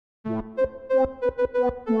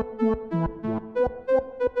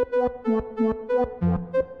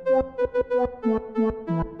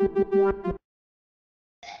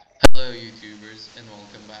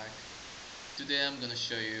Today I'm gonna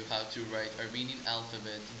show you how to write Armenian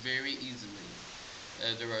alphabet very easily.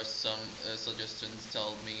 There are some suggestions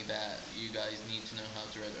told me that you guys need to know how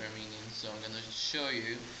to write Armenian, so I'm gonna show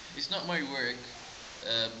you. It's not my work,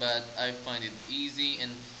 but I find it easy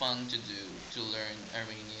and fun to do to learn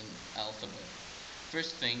Armenian alphabet.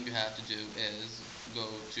 First thing you have to do is go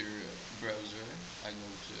to your browser. I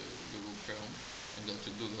go to Google Chrome and go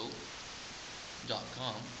to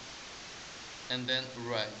google.com and then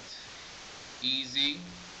write easy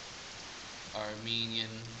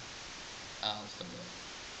Armenian alphabet.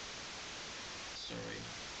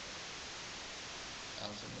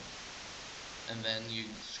 Alphabet. And then you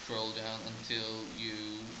scroll down until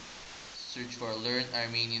you search for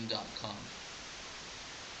learnarmenian.com.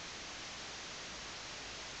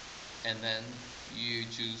 And then you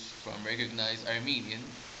choose from recognize Armenian,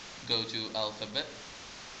 go to alphabet,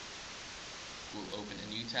 we'll open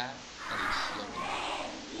a new tab and it's loading.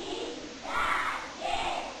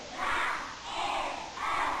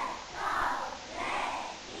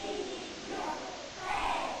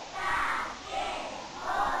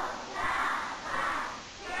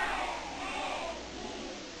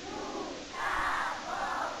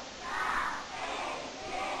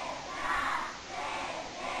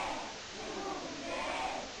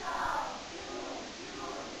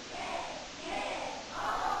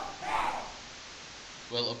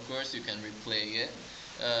 Well, of course you can replay it.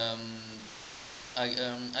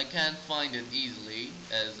 I can't find it easily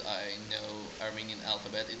as I know Armenian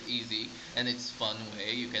alphabet. It's easy and it's fun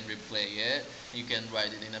way. You can replay it. You can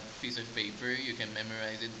write it in a piece of paper. You can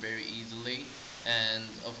memorize it very easily. And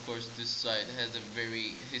of course, this site has a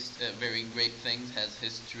very great things. Has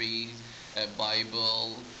histories,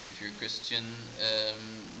 Bible. If you're Christian,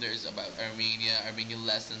 there's about Armenian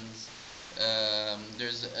lessons.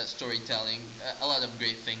 There's storytelling, a lot of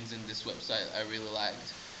great things in this website I really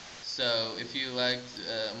liked. So if you liked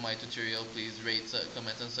my tutorial, please rate,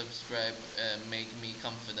 comment and subscribe. Make me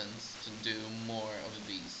confident to do more of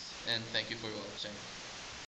these, and thank you for watching.